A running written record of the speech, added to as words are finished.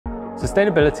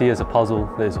Sustainability is a puzzle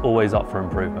that is always up for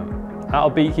improvement. At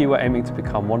Arbikie, we're aiming to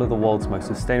become one of the world's most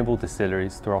sustainable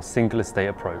distilleries through our single estate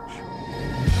approach.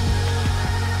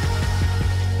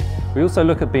 We also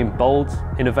look at being bold,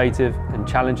 innovative, and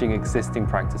challenging existing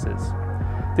practices.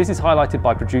 This is highlighted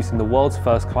by producing the world's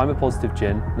first climate-positive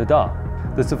gin,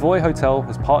 Nàdar. The Savoy Hotel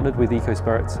has partnered with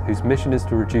EcoSpirits, whose mission is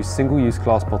to reduce single-use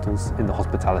glass bottles in the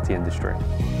hospitality industry.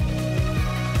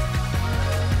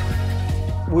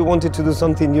 We wanted to do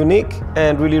something unique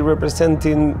and really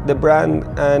representing the brand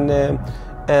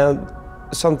and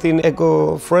something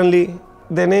eco-friendly.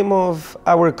 The name of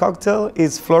our cocktail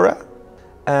is Flora.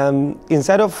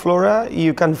 Inside of Flora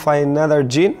you can find Nàdar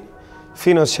gin,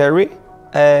 Fino sherry,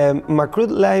 Macrut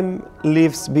lime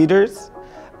leaves bitters,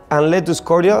 and lettuce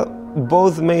cordial,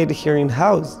 both made here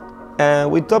in-house.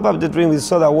 We top up the drink with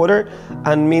soda water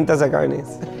and mint as a garnish.